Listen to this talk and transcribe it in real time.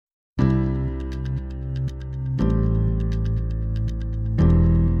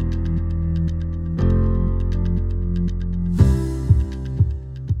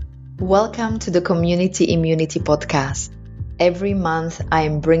Welcome to the Community Immunity Podcast. Every month, I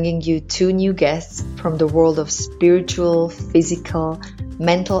am bringing you two new guests from the world of spiritual, physical,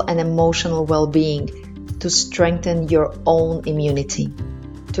 mental, and emotional well-being to strengthen your own immunity,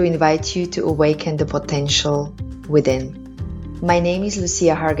 to invite you to awaken the potential within. My name is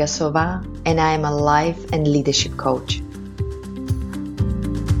Lucia Hargasova, and I am a life and leadership coach.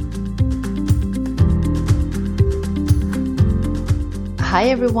 Hi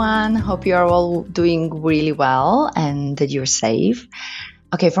everyone, hope you are all doing really well and that you're safe.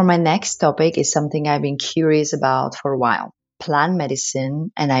 Okay, for my next topic is something I've been curious about for a while, plant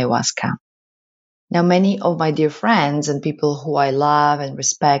medicine and ayahuasca. Now, many of my dear friends and people who I love and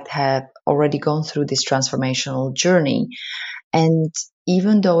respect have already gone through this transformational journey. And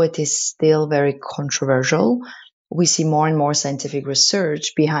even though it is still very controversial, we see more and more scientific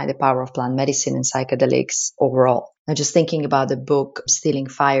research behind the power of plant medicine and psychedelics overall. Now, just thinking about the book Stealing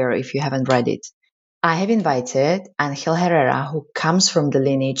Fire, if you haven't read it. I have invited Angel Herrera, who comes from the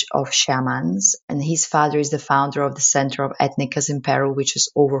lineage of shamans, and his father is the founder of the Center of Ethnicas in Peru, which has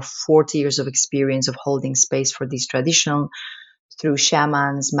over 40 years of experience of holding space for this tradition through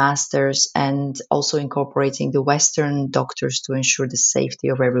shamans, masters, and also incorporating the Western doctors to ensure the safety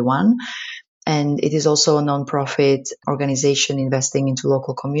of everyone. And it is also a non-profit organization investing into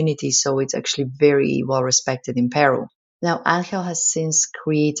local communities, so it's actually very well respected in Peru. Now, Angel has since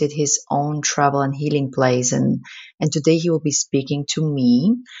created his own travel and healing place, and today he will be speaking to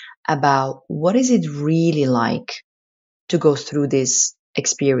me about what is it really like to go through this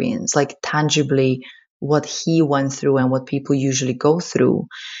experience, like tangibly what he went through and what people usually go through,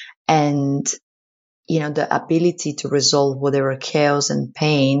 and the ability to resolve whatever chaos and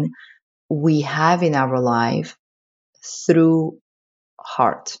pain we have in our life through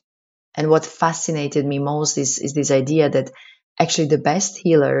heart. And what fascinated me most is this idea that actually the best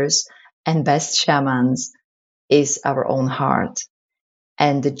healers and best shamans is our own heart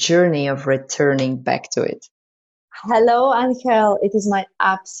and the journey of returning back to it. Hello, Angel. It is my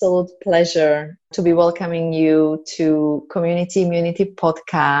absolute pleasure to be welcoming you to Community Immunity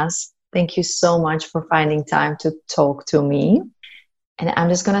Podcast. Thank you so much for finding time to talk to me. And I'm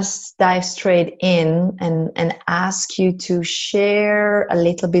just going to dive straight in and ask you to share a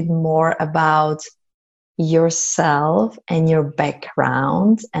little bit more about yourself and your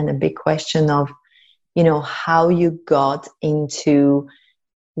background, and a big question of, how you got into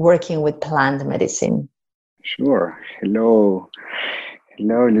working with plant medicine. Sure. Hello,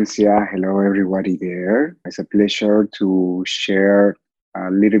 Lucia. Hello, everybody there. It's a pleasure to share a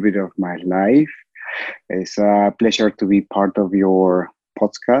little bit of my life. It's a pleasure to be part of your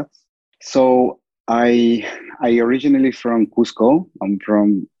podcast. So I originally from Cusco. I'm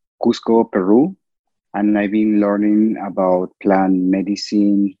from Cusco, Peru, and I've been learning about plant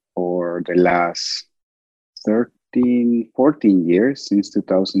medicine for the last 13, 14 years, since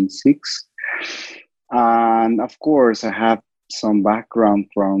 2006. And of course, I have some background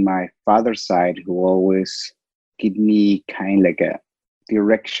from my father's side, who always give me kind of like a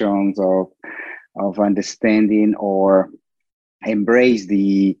directions of understanding or embrace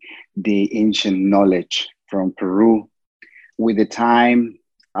the ancient knowledge from Peru. With the time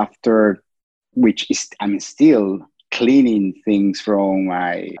after, which is I'm still cleaning things from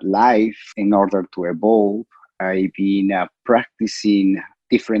my life in order to evolve. I've been practicing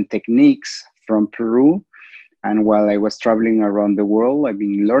different techniques from Peru. And while I was traveling around the world, I've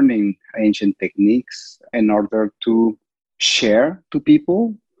been learning ancient techniques in order to share to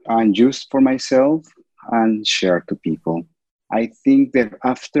people and use for myself and share to people. I think that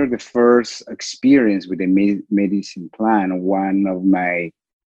after the first experience with the medicine plant, one of my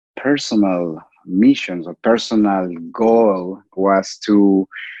personal missions or personal goal was to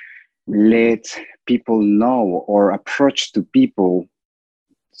let people know or approach to people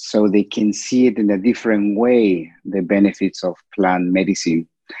so they can see it in a different way, the benefits of plant medicine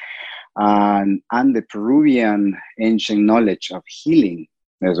and the Peruvian ancient knowledge of healing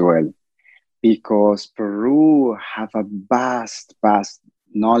as well. Because Peru have a vast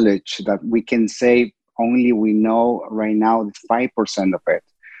knowledge that we can say only we know right now 5% of it.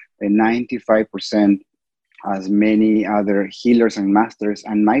 The 95%, as many other healers and masters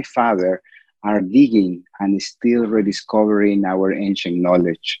and my father are digging and still rediscovering our ancient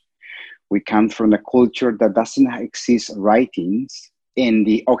knowledge. We come from a culture that doesn't exist writings in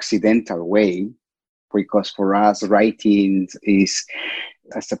the Occidental way, because for us writings is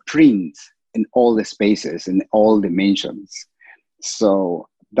as a print in all the spaces, in all dimensions. So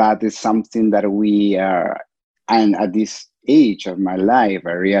that is something that we are, and at this age of my life,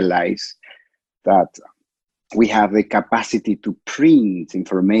 I realize that we have the capacity to print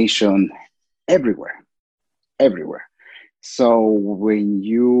information everywhere, everywhere. So when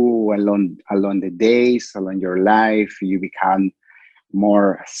you along the days, along your life, you become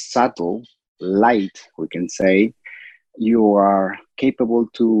more subtle, light, we can say, you are capable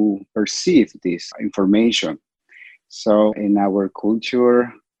to perceive this information. So in our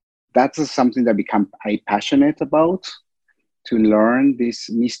culture, that's something that become I passionate about, to learn these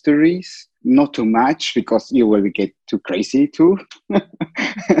mysteries. Not too much because you will get too crazy too.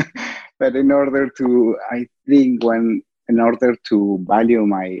 But in order to, I think in order to value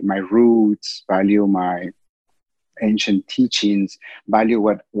my roots, value my ancient teachings, value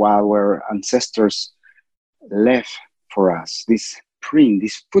what our ancestors left for us, this print,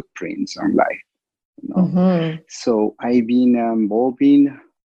 these footprints on life. You know? Mm-hmm. So I've been involving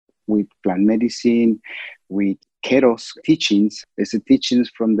with plant medicine, with Keros teachings. There's the teachings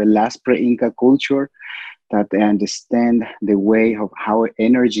from the last pre-Inca culture that they understand the way of how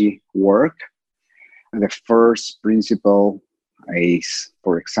energy work. The first principle is,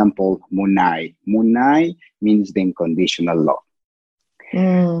 for example, Munai. Munai means the unconditional love.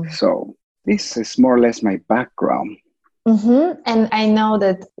 Mm. So this is more or less my background. Mm-hmm. And I know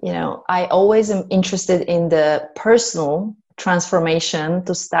that, I always am interested in the personal transformation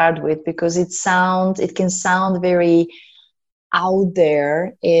to start with, because it can sound very out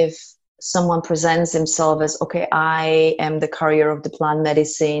there if someone presents themselves as, okay, I am the carrier of the plant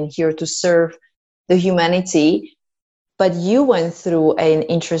medicine here to serve the humanity. But you went through an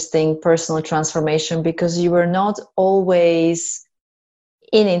interesting personal transformation because you were not always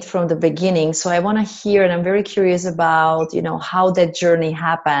in it from the beginning. So I want to hear, and I'm very curious about, how that journey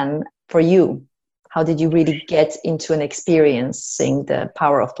happened for you. How did you really get into an experiencing the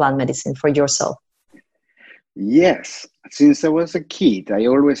power of plant medicine for yourself? Yes, since I was a kid, I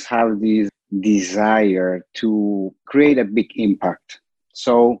always have this desire to create a big impact.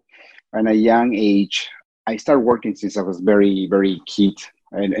 So at a young age, I started working since I was very, very kid.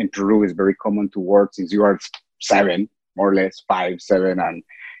 And in Peru, it's very common to work since you are 7, more or less 5, 7, and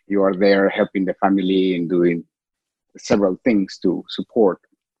you are there helping the family and doing several things to support.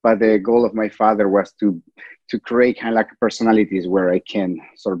 But the goal of my father was to create kind of like personalities where I can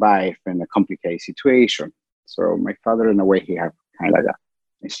survive in a complicated situation. So my father, in a way, he had kind of like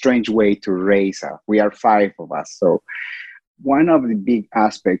a strange way to raise us. We are 5 of us. So one of the big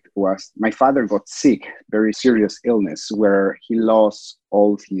aspects was my father got sick, very serious illness, where he lost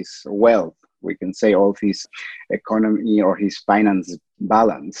all his wealth. We can say all his economy or his finance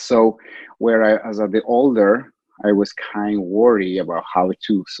balance. So whereas as the older, I was kind of worried about how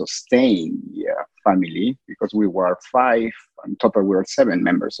to sustain the family, because we were 5, in total we were 7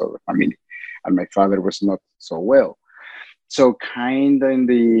 members of the family, and my father was not so well. So kind of in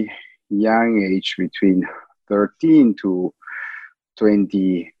the young age, between 13 to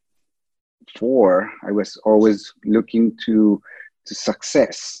 24, I was always looking to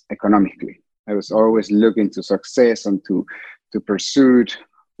success economically. I was always looking to success and to pursue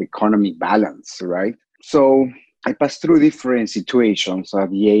economic balance, right? So I passed through different situations. At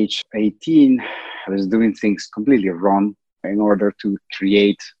the age 18, I was doing things completely wrong in order to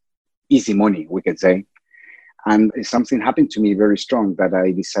create easy money, we could say. And something happened to me very strong that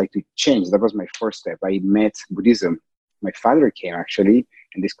I decided to change. That was my first step. I met Buddhism. My father came actually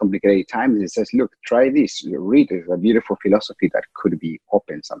in this complicated time. He says, look, try this, read it. It's a beautiful philosophy that could be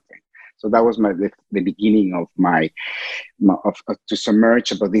open something. So that was the beginning of to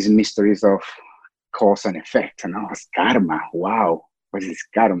submerge about these mysteries of cause and effect. And I was karma. Wow, what is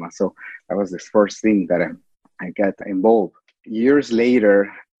karma? So that was the first thing that I got involved. Years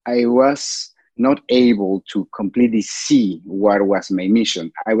later, I was not able to completely see what was my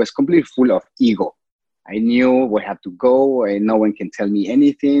mission. I was completely full of ego. I knew where I had to go, and no one can tell me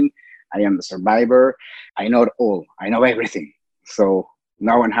anything. I am the survivor. I know it all. I know everything. So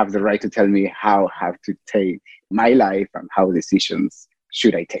no one has the right to tell me how I have to take my life and how decisions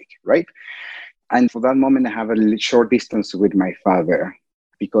should I take, right? And for that moment, I have a short distance with my father,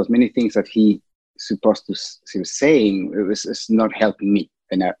 because many things that he supposed to was saying is not helping me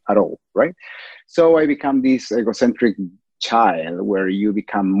at all, right? So I become this egocentric child where you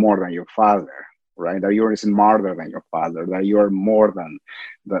become more than your father, right? That you're smarter than your father, that you're more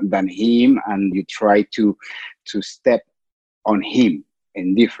than him, and you try to step on him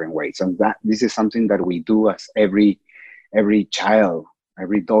in different ways. And that this is something that we do as every child,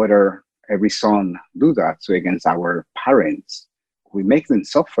 every daughter, every son do that. So against our parents, we make them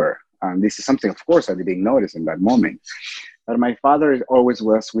suffer. And this is something, of course, I didn't notice in that moment. But my father always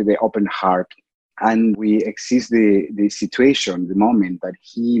was with the open heart. And we exist the situation, the moment that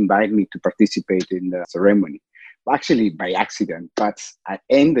he invited me to participate in the ceremony. actually by accident, but I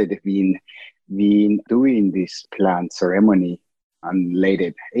ended being doing this plant ceremony on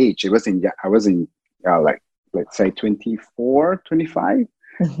late age. I was in like, let's say 24, 25,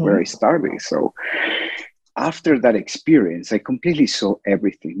 where I Mm-hmm. started. So after that experience, I completely saw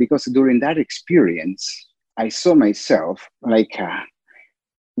everything, because during that experience, I saw myself like,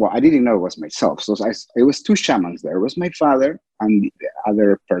 well, I didn't know it was myself. So it was two shamans there. It was my father and the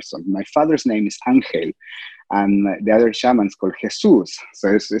other person. My father's name is Angel, and the other shaman's called Jesus.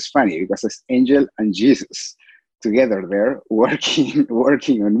 So it's funny because it's Angel and Jesus together there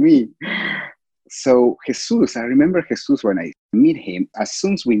working on me. So Jesus, I remember Jesus when I meet him. As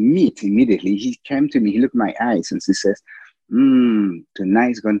soon as we meet, immediately he came to me. He looked in my eyes and he says,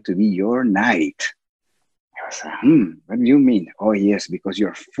 "Tonight's going to be your night." I was like, what do you mean? Oh, yes, because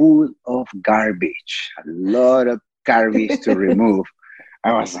you're full of garbage, a lot of garbage to remove.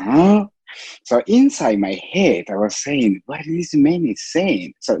 I was, huh? So inside my head, I was saying, what this man is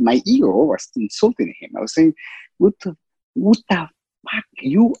saying? So my ego was insulting him. I was saying, what the fuck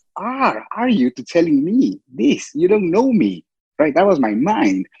you are you to telling me this? You don't know me, right? That was my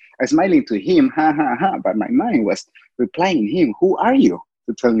mind. I was smiling to him, ha, ha, ha. But my mind was replying him, who are you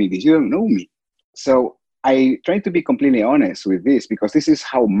to tell me this? You don't know me. So I try to be completely honest with this, because this is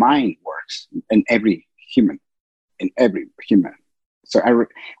how mind works human, in every human. So I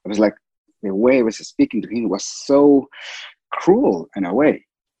was like, the way I was speaking to him was so cruel in a way,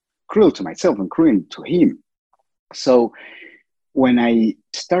 cruel to myself and cruel to him. So when I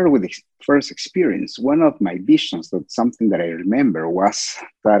started with the first experience, one of my visions, that something that I remember, was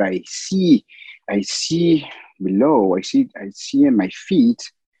that I see below, I see in my feet,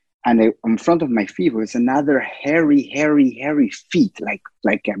 and in front of my feet was another hairy feet,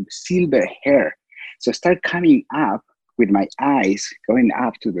 like a silver hair. So I start coming up with my eyes, going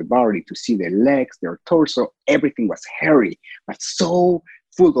up to the body to see the legs, their torso. Everything was hairy, but so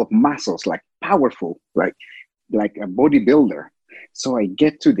full of muscles, like powerful, like a bodybuilder. So I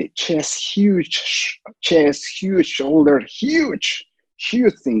get to the chest, huge shoulder, huge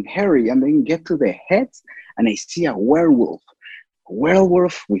thing, hairy, and then get to the head, and I see a werewolf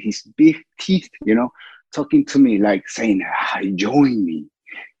with his big teeth, talking to me, like saying, join me,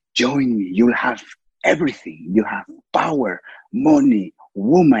 you'll have everything. You have power, money,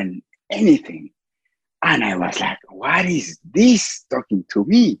 woman, anything. And I was like, what is this talking to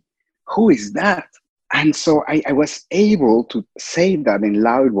me? Who is that? And so I was able to say that in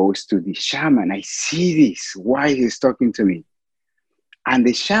loud voice to the shaman. I see this, why he's talking to me. And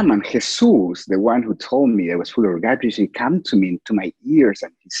the shaman, Jesus, the one who told me I was full of garbage, he came to me, to my ears,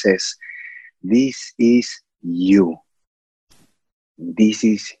 and he says, this is you. This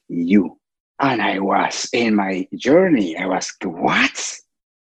is you. And I was in my journey. I was, what?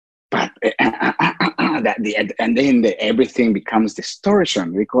 But and then everything becomes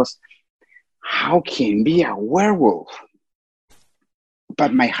distortion, because how can be a werewolf?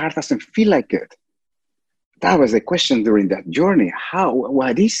 But my heart doesn't feel like it. That was the question during that journey.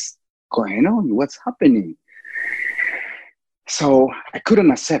 What is going on? What's happening? So I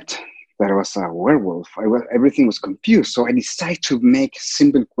couldn't accept that I was a werewolf. Everything was confused. So I decided to make a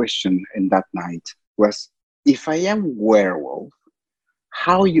simple question in that night was, if I am werewolf,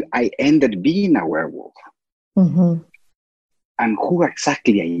 I ended being a werewolf? Mm-hmm. And who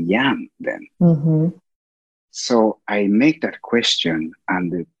exactly I am then? Mm-hmm. So I make that question,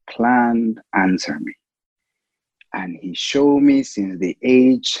 and the plant answered me. And he showed me since the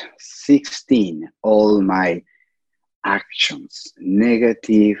age 16 all my actions,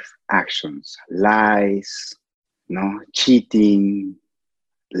 negative actions, lies, cheating,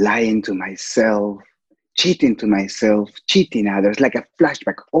 lying to myself, cheating others, like a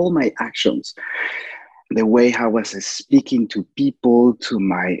flashback, all my actions. The way I was speaking to people, to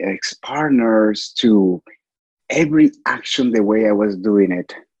my ex-partners, to every action, the way I was doing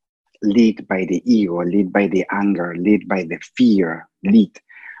it, lead by the ego, lead by the anger, lead by the fear, lead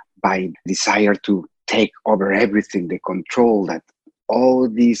by desire to take over everything, the control, that all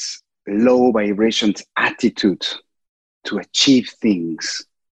these low vibrations attitude to achieve things.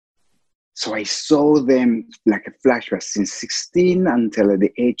 So I saw them like a flashback since 16 until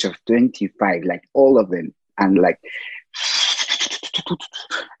the age of 25, like all of them. And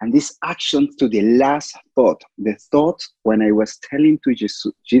and this action to the last thought, the thought when I was telling to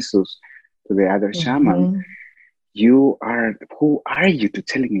Jesus, to the other shaman, who are you to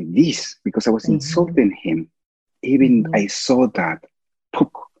telling me this? Because I was insulting him. Even I saw that,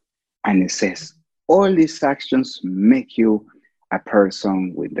 and it says, all these actions make you a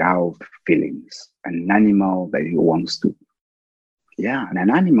person without feelings, an animal that he wants to. Yeah, an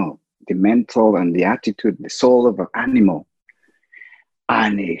animal. the mental and the attitude, the soul of an animal.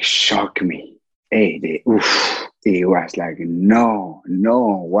 And it shocked me. It was like, no,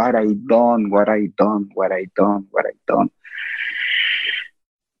 what I done.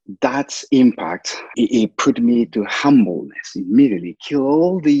 That's impact. It put me to humbleness immediately. Kill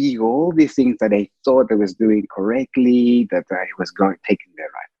all the ego, all the things that I thought I was doing correctly, that I was taking the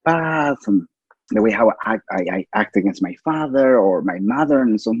right path, and the way how I act against my father or my mother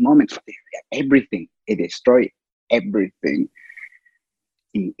in some moments. Everything. It destroyed everything.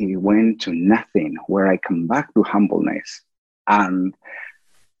 It went to nothing, where I come back to humbleness. And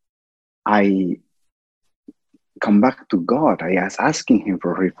I come back to God. I asking him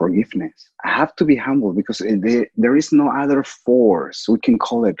for forgiveness. I have to be humble because there is no other force. We can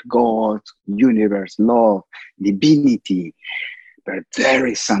call it God, universe, love, divinity. But there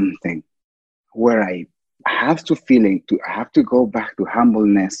is something where I have to I have to go back to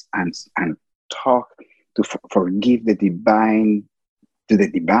humbleness and talk to forgive the divine, to the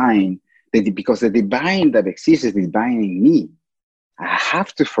divine, because the divine that exists is divine in me. I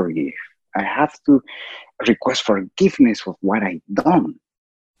have to forgive. I have to request forgiveness of what I've done.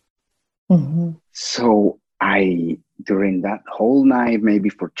 Mm-hmm. So during that whole night, maybe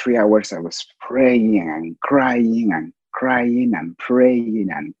for 3 hours, I was praying and crying and crying and praying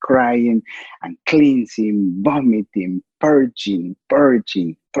and crying and cleansing, vomiting, purging.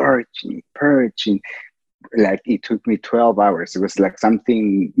 Like it took me 12 hours. It was like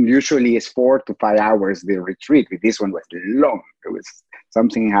something, usually it's 4 to 5 hours, the retreat. But this one was long. It was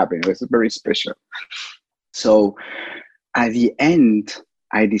something happened. It was very special. So at the end,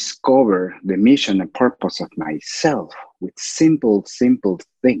 I discovered the mission and purpose of myself with simple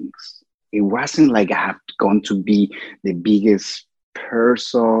things. It wasn't like I have gone to be the biggest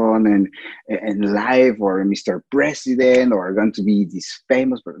person in life or Mr. President or going to be this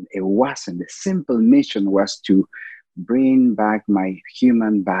famous person. It wasn't. The simple mission was to bring back my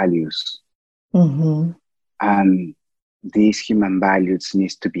human values. Mm-hmm. And these human values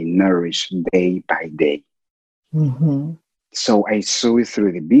needs to be nourished day by day. Mm-hmm. So I saw it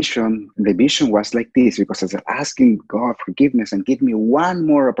through the vision. The vision was like this, because I was asking God forgiveness and give me one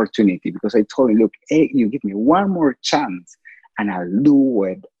more opportunity, because I told him, look, hey, you give me one more chance and I'll do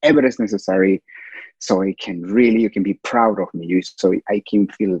whatever is necessary so you can be proud of me. So I can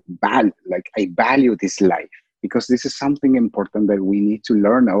feel like I value this life, because this is something important that we need to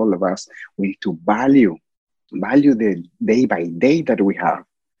learn, all of us. We need to value the day by day that we have.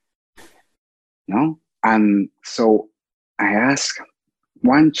 No? And so I asked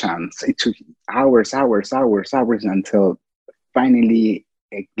one chance. It took hours until finally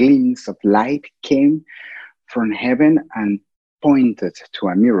a glimpse of light came from heaven and pointed to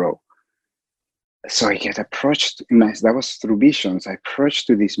a mirror. So I get approached, that was through visions. I approached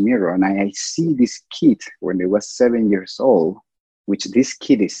to this mirror and I see this kid when I was 7 years old, which this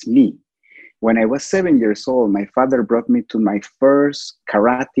kid is me. When I was 7 years old, my father brought me to my first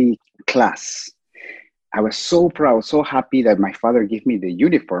karate class. I was so proud, so happy that my father gave me the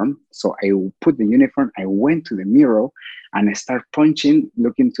uniform. So I put the uniform, I went to the mirror and I start punching,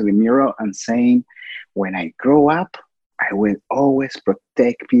 looking to the mirror and saying, when I grow up, I will always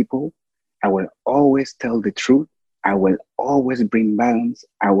protect people. I will always tell the truth. I will always bring balance.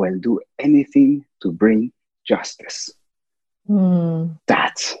 I will do anything to bring justice.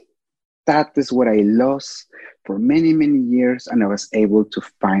 That is what I lost for many, many years, and I was able to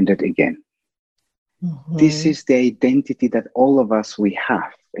find it again. Mm-hmm. This is the identity that all of us we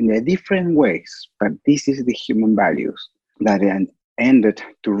have in the different ways, but this is the human values that I ended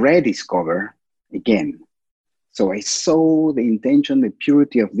to rediscover again. So I saw the intention, the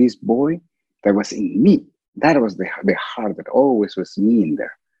purity of this boy that was in me. That was the heart that always was me in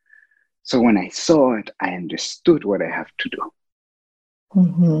there. So when I saw it, I understood what I have to do.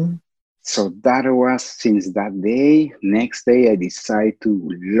 Mm-hmm. So that was, since that day, next day I decided to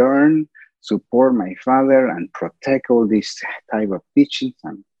learn, support my father and protect all these type of teachings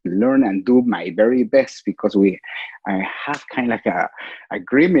and learn and do my very best, because I have kind of like a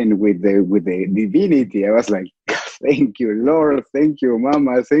agreement with the divinity. I was like, thank you, Lord, thank you,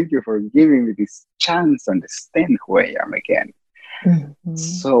 Mama, thank you for giving me this chance to understand who I am again. Mm-hmm.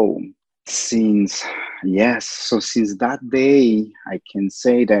 So since that day, I can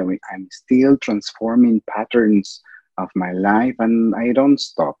say that I'm still transforming patterns of my life, and I don't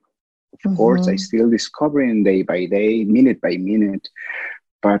stop. Of course, I still discovering day by day, minute by minute,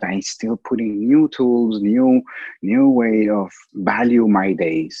 but I still putting new tools, new way of value my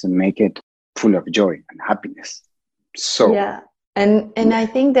days and make it full of joy and happiness. So yeah, and I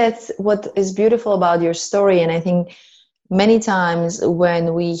think that's what is beautiful about your story, and I think many times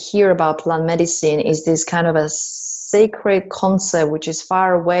when we hear about plant medicine is this kind of a sacred concept which is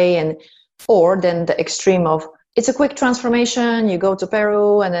far away, and or then the extreme of it's a quick transformation, you go to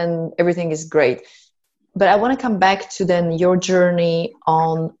Peru and then everything is great. But I want to come back to then your journey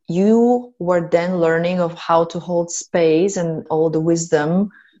on, you were then learning of how to hold space and all the wisdom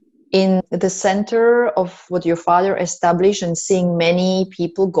in the center of what your father established, and seeing many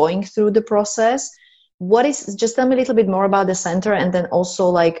people going through the process. What is, just tell me a little bit more about the center, and then also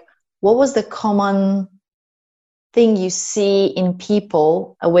like, what was the common thing you see in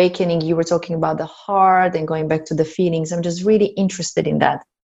people awakening? You were talking about the heart and going back to the feelings. I'm just really interested in that.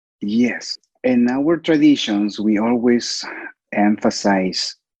 Yes. In our traditions, we always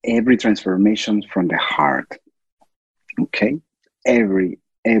emphasize every transformation from the heart. Okay?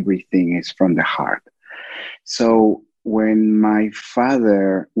 Everything is from the heart. So when my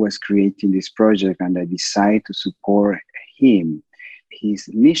father was creating this project and I decided to support him, his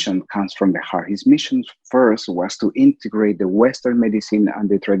mission comes from the heart. His mission first was to integrate the Western medicine and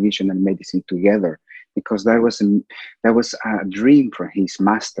the traditional medicine together, because that was a dream for his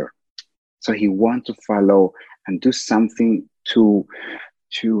master. So he wanted to follow and do something to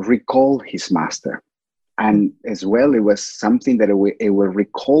recall his master. And as well, it was something that it will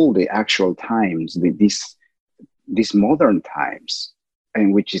recall the actual times, these modern times,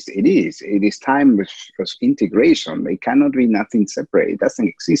 and which is it is time of integration. It cannot be nothing separate. It doesn't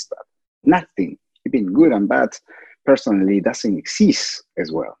exist. Nothing, even good and bad, personally, doesn't exist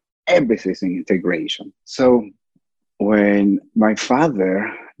as well. Everything is in integration. So when my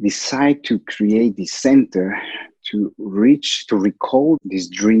father decided to create this center to recall this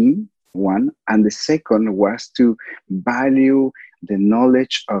dream, one, and the second was to value the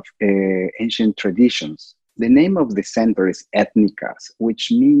knowledge of ancient traditions. The name of the center is Ethnicas,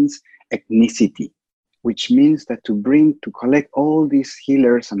 which means ethnicity, which means that to collect all these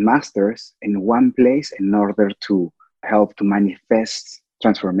healers and masters in one place in order to help to manifest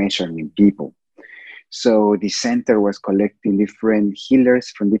transformation in people. So the center was collecting different healers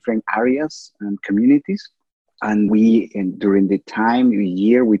from different areas and communities. And during the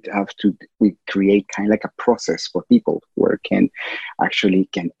year, we create kind of like a process for people where can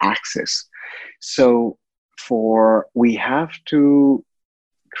access. So we have to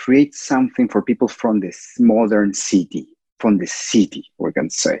create something for people from this modern city, we can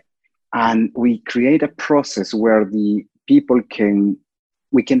say. And we create a process where the people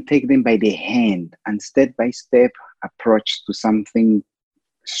we can take them by the hand and step-by-step approach to something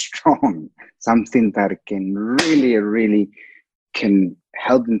strong, something that can really, really can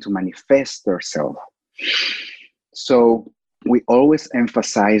help them to manifest themselves. So we always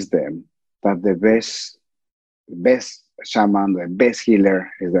emphasize them that the best shaman, the best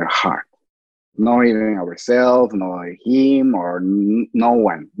healer is their heart. Not even ourselves, not him, or no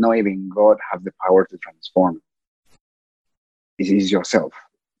one, not even God have the power to transform. It is yourself.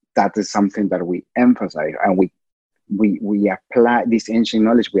 That is something that we emphasize, and we apply this ancient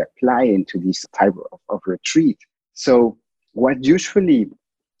knowledge, we apply into this type of retreat. So what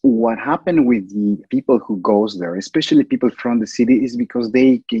happened with the people who goes there, especially people from the city, is because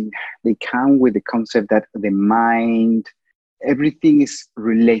they come with the concept that the mind, everything is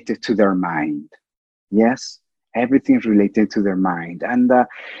related to their mind. Yes, everything is related to their mind, and the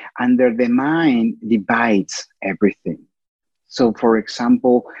mind divides everything. So, for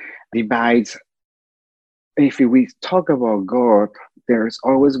example, divides. If we talk about God, there's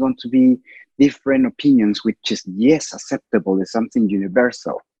always going to be different opinions, which is, yes, acceptable, is something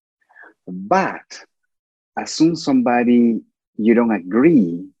universal. But as soon as you don't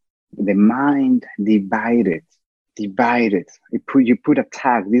agree, the mind divided. You put a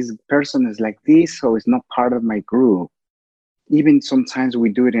tag. This person is like this, so it's not part of my group. Even sometimes we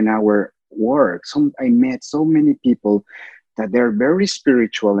do it in our work. I met so many people that they're very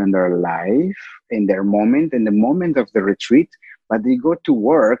spiritual in their life, in the moment of the retreat, but they go to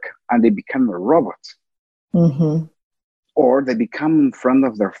work and they become a robot. Mm-hmm. Or they become in front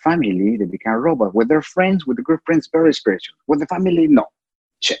of their family, they become a robot. With their friends, with the good friends, very spiritual. With the family, no.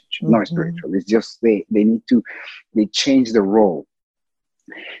 Change, mm-hmm. Not spiritual. It's just they change the role.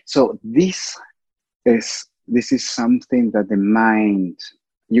 So this is something that the mind,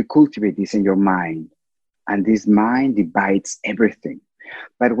 you cultivate this in your mind. And this mind divides everything.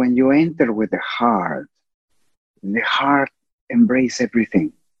 But when you enter with the heart embraces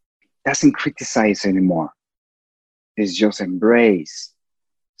everything. Doesn't criticize anymore. It's just embrace.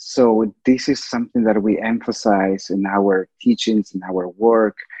 So this is something that we emphasize in our teachings, in our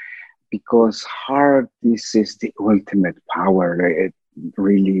work, because heart, this is the ultimate power. It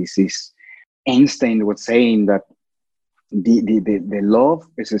really is. Einstein was saying that The love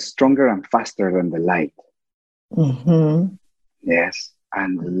is stronger and faster than the light. Mm-hmm. Yes.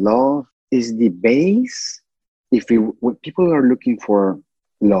 And love is the base. When people are looking for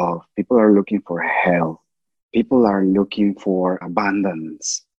love, people are looking for health, people are looking for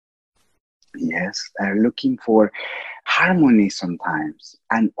abundance. Yes. They're looking for harmony sometimes.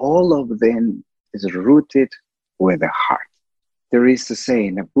 And all of them is rooted with the heart. There is a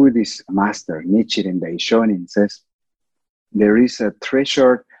saying, a Buddhist master, Nichiren Daishonin, says, there is a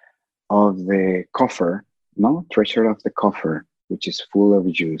treasure of the coffer, no? Treasure of the coffer, which is full of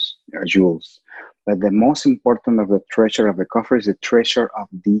jewels. But the most important of the treasure of the coffer is the treasure of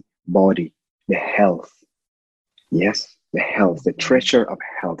the body, the health. Yes, the health, the treasure of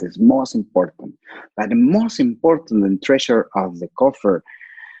health is most important. But the most important treasure of the coffer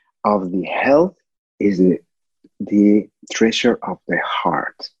of the health is the treasure of the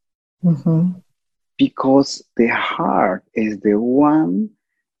heart. Mm-hmm. Because the heart is the one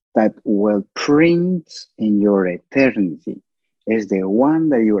that will print in your eternity, is the one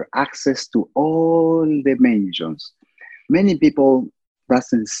that you have access to all dimensions. Many people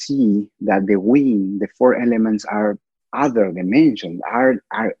doesn't see that the wind, the four elements are other dimensions, are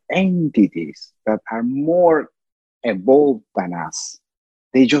entities that are more evolved than us.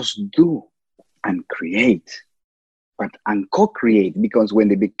 They just do and create, and co-create, because when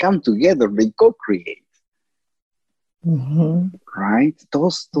they become together, they co-create. Mm-hmm. Right?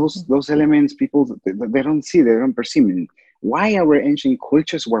 Those elements, people, they don't see, they don't perceive. Why our ancient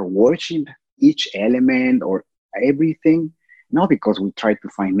cultures were worship each element or everything? Not because we tried to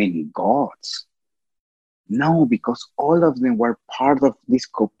find many gods. No, because all of them were part of this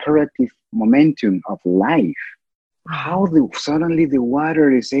cooperative momentum of life. How suddenly the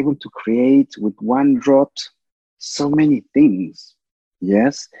water is able to create with one drop so many things.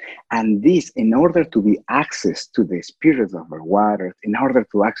 Yes. And this, in order to be access to the spirit of our water, in order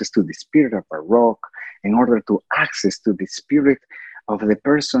to access to the spirit of our rock, in order to access to the spirit of the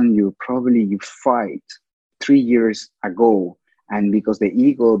person you fight 3 years ago, and because the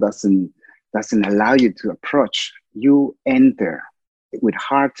ego doesn't allow you to approach, you enter with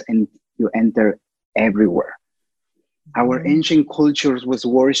heart and you enter everywhere. Our ancient cultures was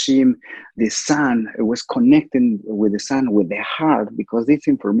worshiping the sun. It was connecting with the sun, with the heart, because this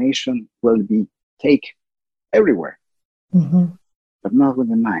information will be taken everywhere, but not with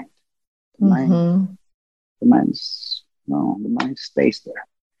the mind. The mind stays there.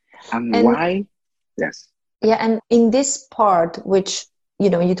 And why? Yes. Yeah, and in this part, which,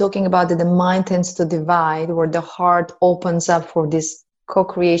 you're talking about that the mind tends to divide, where the heart opens up for this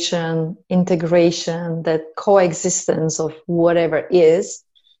co-creation, integration, that coexistence of whatever is.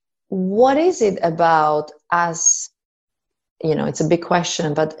 What is it about us? It's a big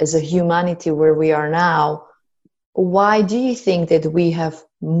question, but as a humanity where we are now, why do you think that we have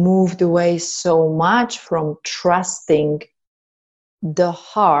moved away so much from trusting the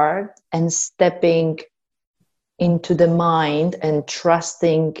heart and stepping into the mind and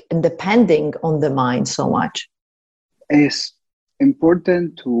trusting and depending on the mind so much? It's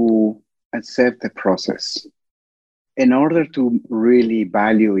important to accept the process. In order to really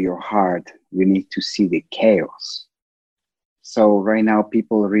value your heart, you need to see the chaos. So right now,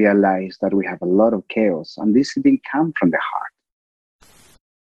 people realize that we have a lot of chaos, and this didn't come from the heart.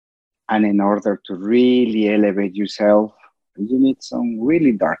 And in order to really elevate yourself, you need some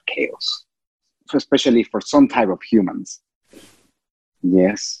really dark chaos, especially for some type of humans.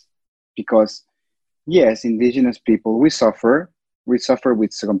 Yes, because yes, indigenous people, we suffer. We suffer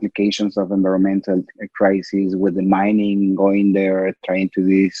with complications of environmental crisis, with the mining, going there, trying to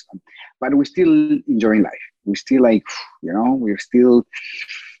do this, but we're still enjoying life. We're still we're still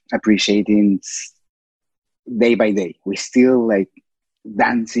appreciating day by day. We're still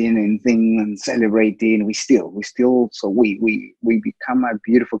dancing and things and celebrating. We still, so we become a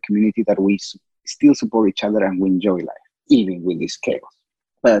beautiful community that we still support each other and we enjoy life, even with this chaos.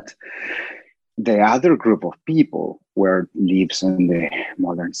 But the other group of people where lives in the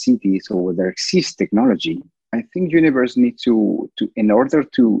modern cities or where there exists technology, I think universe needs to in order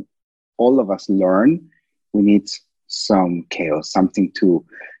to all of us learn, we need some chaos, some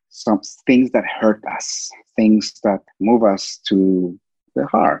things that hurt us, things that move us to the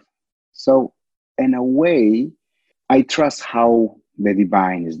heart. So in a way, I trust how the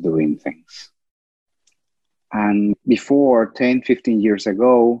divine is doing things. And before 10, 15 years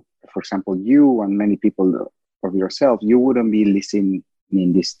ago, for example, you and many people of yourself, you wouldn't be listening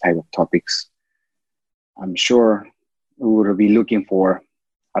in this type of topics. I'm sure we would be looking for,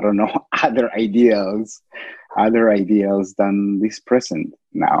 I don't know, other ideals than this present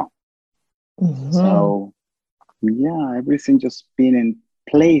now. So Yeah, everything just being in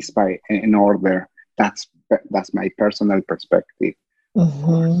place by in order. That's my personal perspective, of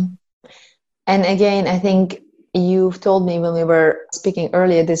course. Hmm. And again, I think you've told me when we were speaking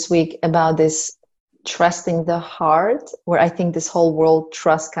earlier this week about this trusting the heart, where I think this whole world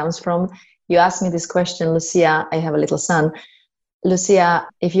trust comes from. You asked me this question, Lucia. I have a little son. Lucia,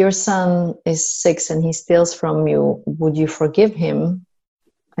 if your son is 6 and he steals from you, would you forgive him?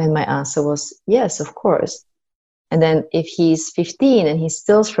 And my answer was yes, of course. And then if he's 15 and he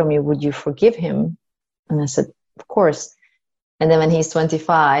steals from you, would you forgive him? And I said, of course. And then when he's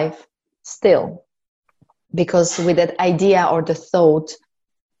 25, still. Because with that idea or the thought,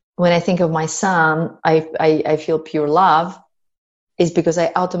 when I think of my son, I feel pure love, is because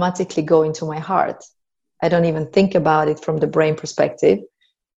I automatically go into my heart. I don't even think about it from the brain perspective.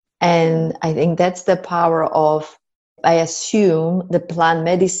 And I think that's the power of, I assume, the plant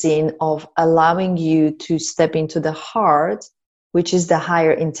medicine of allowing you to step into the heart, which is the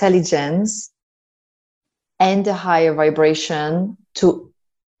higher intelligence and the higher vibration, to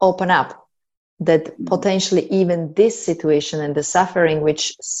open up that potentially even this situation and the suffering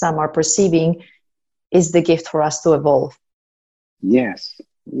which some are perceiving is the gift for us to evolve. Yes,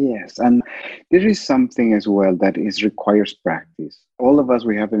 yes. And there is something as well that is requires practice. All of us,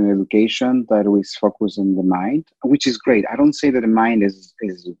 we have an education that is focused on the mind, which is great. I don't say that the mind is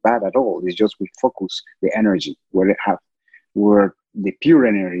bad at all. It's just we focus the energy where the pure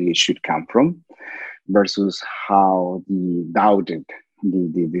energy should come from versus how the doubted,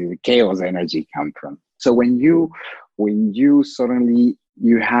 the chaos energy come from. So when you suddenly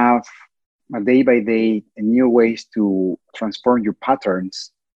you have a day by day new ways to transform your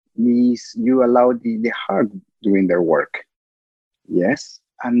patterns, means you allow the heart doing their work. Yes.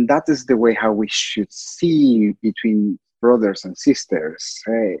 And that is the way how we should see between brothers and sisters.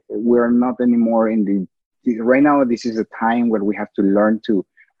 We're not anymore in right now. This is a time where we have to learn to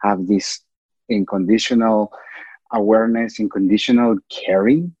have this unconditional awareness, unconditional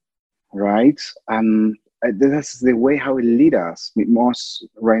caring, right? And that's the way how it lead us. Most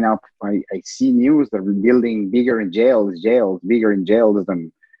right now, I see news that we're building bigger in jails, bigger in jails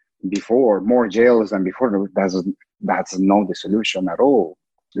than before, more jails than before. That's not the solution at all.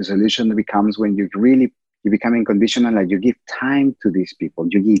 The solution becomes when you become unconditional and you give time to these people.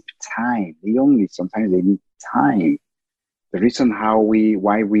 You give time. Sometimes they need time. The reason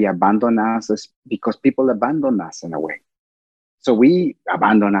why we abandon us is because people abandon us in a way. So we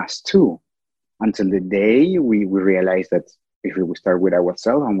abandon us too until the day we realize that if we start with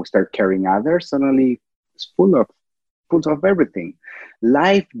ourselves and we start carrying others, suddenly it's full of everything.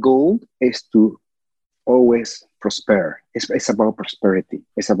 Life goal is to always prosper. It's about prosperity.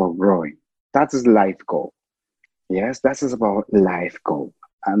 It's about growing. That is life goal. Yes, that is about life goal.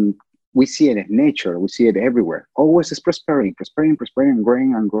 And we see it in nature. We see it everywhere. Always is prospering,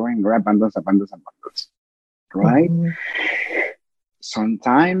 growing and growing, abundance, abundance, abundance. Right? Mm-hmm.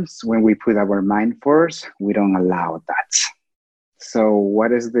 Sometimes when we put our mind first, we don't allow that. So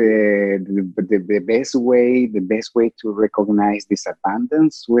what is the best way? The best way to recognize this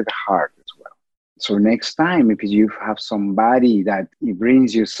abundance with the heart as well. So next time, if you have somebody that it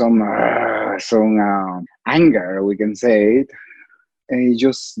brings you some anger, we can say it, and you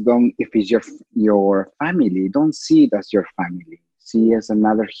just don't. If it's your family, don't see it as your family. See it as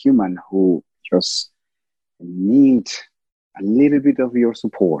another human who just needs a little bit of your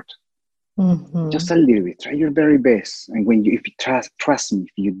support. Mm-hmm. Just a little bit. Try your very best, and if you trust me,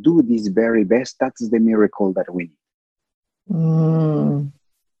 if you do this very best, that's the miracle that we need. Mm-hmm.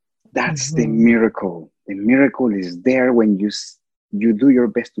 That's the miracle. The miracle is there when you do your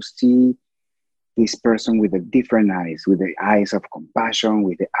best to see this person with a different eyes, with the eyes of compassion,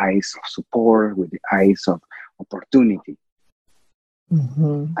 with the eyes of support, with the eyes of opportunity.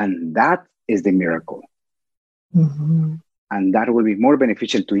 Mm-hmm. And that is the miracle. Mm-hmm. And that will be more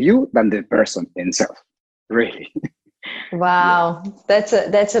beneficial to you than the person himself. Really. Wow, that's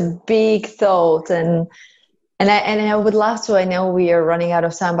a big thought, and I would love to. I know we are running out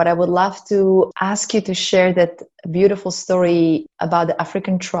of time, but I would love to ask you to share that beautiful story about the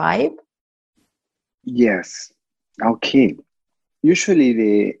African tribe. Yes. Okay. Usually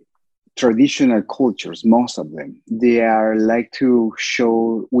the traditional cultures, most of them, they are like to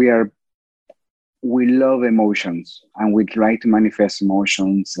show we love emotions and we try to manifest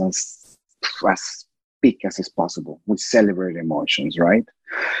emotions as big as is possible. We celebrate emotions, right?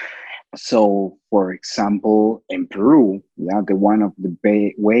 So, for example, in Peru, yeah, the one of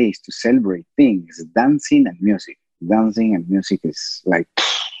the ways to celebrate things is dancing and music. Dancing and music is like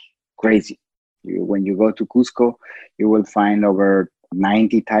crazy. When you go to Cusco, you will find over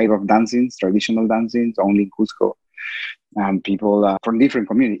 90 type of dancings, traditional dancings, only in Cusco. And people from different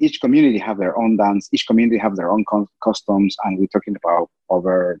communities. Each community have their own dance. Each community have their own customs. And we're talking about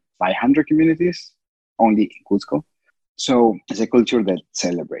over 500 communities only in Cusco. So it's a culture that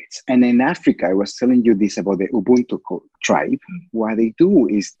celebrates. And in Africa, I was telling you this about the Ubuntu tribe. What they do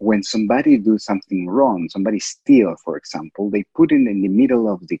is when somebody do something wrong, somebody steal, for example, they put it in the middle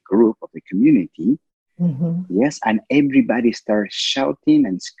of the group, of the community. Mm-hmm. Yes, and everybody starts shouting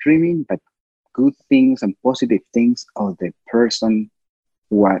and screaming, but good things and positive things of the person,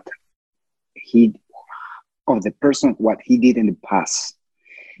 what he did in the past.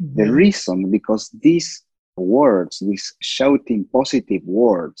 Mm-hmm. The reason, because these words, these shouting positive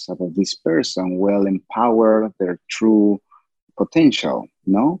words about this person will empower their true potential,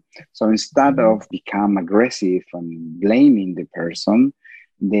 no? So instead of become aggressive and blaming the person,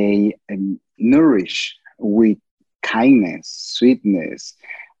 they nourish with kindness, sweetness,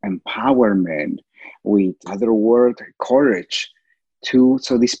 empowerment, with other word, courage,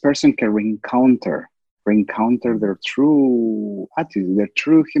 so this person can re-encounter their true attitude, their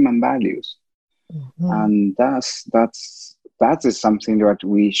true human values. Mm-hmm. And that is something that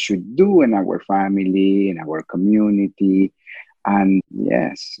we should do in our family, in our community. And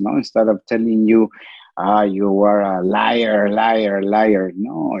yes, no, instead of telling you, you are a liar.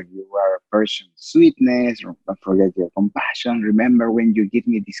 No, you are a person of sweetness. Don't forget your compassion. Remember when you give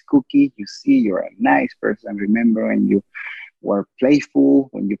me this cookie, you see you're a nice person. Remember when you were playful,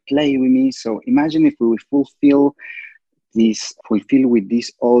 when you play with me. So imagine if we would fulfill with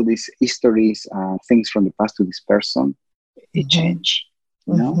all these histories, things from the past to this person, it change.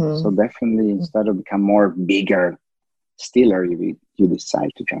 You know? Mm-hmm. So definitely, instead of become more bigger stealer, you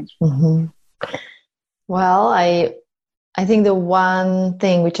decide to transform. Mm-hmm. Well, I think the one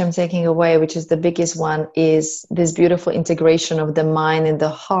thing which I'm taking away, which is the biggest one, is this beautiful integration of the mind and the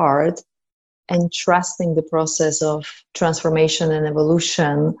heart, and trusting the process of transformation and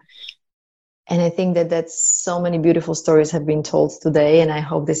evolution. And I think that's so many beautiful stories have been told today. And I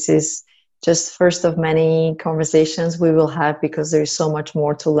hope this is just first of many conversations we will have, because there's so much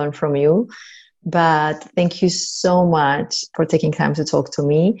more to learn from you. But thank you so much for taking time to talk to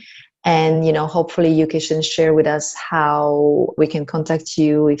me. And, hopefully you can share with us how we can contact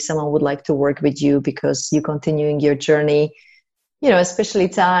you if someone would like to work with you, because you're continuing your journey, especially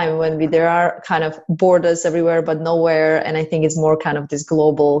time when there are kind of borders everywhere but nowhere. And I think it's more kind of this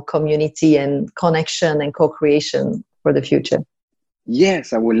global community and connection and co-creation for the future.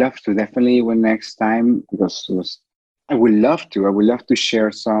 Yes, I would love to. Definitely when next time, because I would love to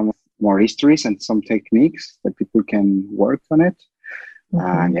share some more histories and some techniques that people can work on it.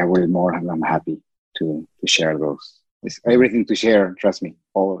 Mm-hmm. I'm happy to share those. It's everything to share, trust me,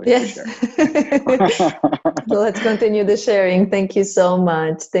 all of it. Yes. To share. So let's continue the sharing. Thank you so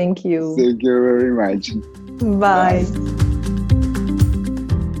much. Thank you. Thank you very much. Bye.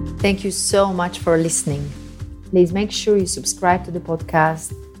 Thank you so much for listening. Please make sure you subscribe to the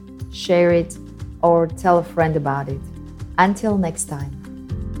podcast, share it, or tell a friend about it. Until next time.